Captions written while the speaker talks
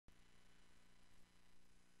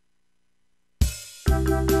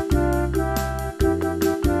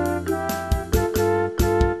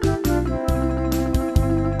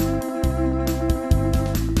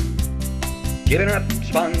Giving up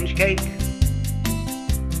sponge cake,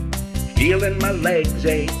 feeling my legs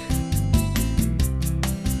ache.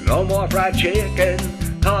 No more fried chicken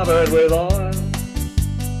covered with oil.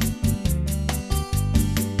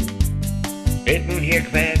 Sitting here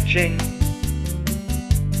kvetching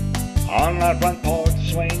on our front porch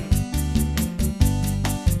swing.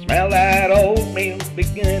 Smell that oatmeal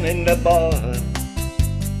beginning to boil.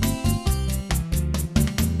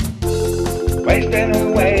 Wasting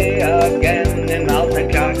away again in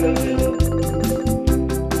AlterCockerville.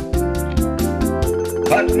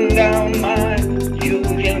 Cutting down my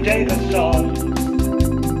huge intake of salt.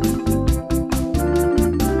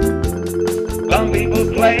 Some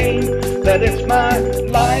people claim that it's my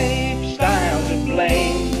lifestyle to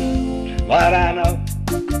blame, but I know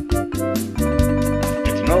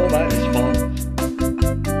it's nobody's fault.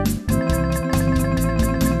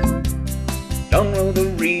 Don't know the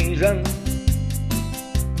reason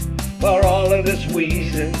for all of this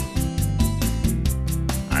wheezing.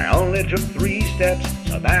 I only took 3 steps,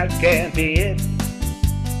 so that can't be it.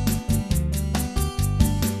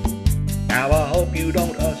 Now I hope you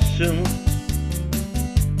don't assume,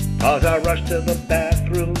 'cause I rushed to the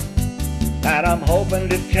bathroom, that I'm hoping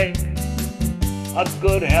to take a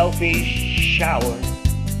good healthy shower.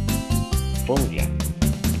 Fool ya.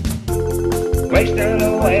 Wasting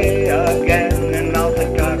away again in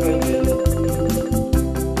AlterCockerville.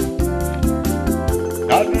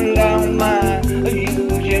 Cutting down my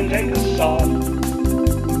huge intake of salt.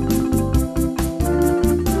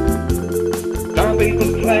 Some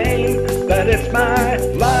people claim that it's my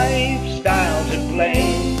lifestyle to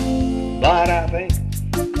blame, but I think,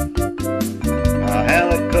 oh hell,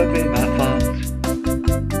 it could be my fault.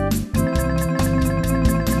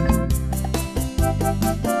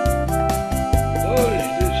 Oh,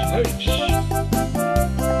 this hurts.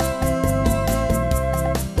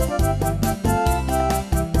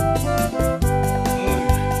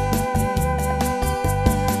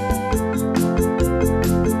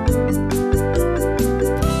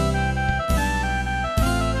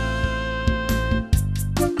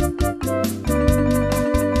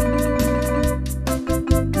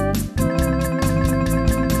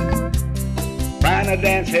 Trying to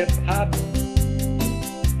dance hip-hop,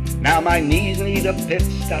 now my knees need a pit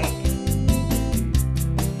stop.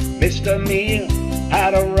 Missed a meal,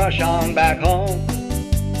 had to rush on back home.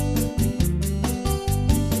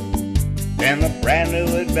 Then a brand new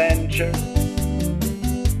adventure,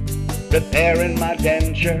 repairing my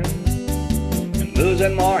denture, and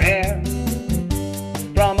losing more hair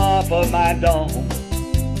from off of my dome.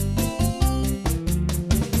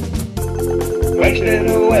 Wasted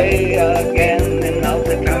away again in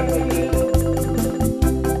AlterCockerville.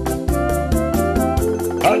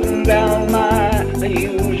 Cutting down my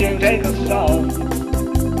huge intake of salt.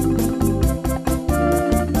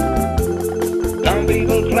 Some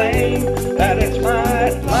people claim that it's my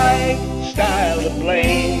lifestyle to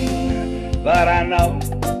blame, but I know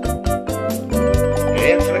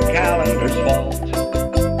it's the calendar's fault.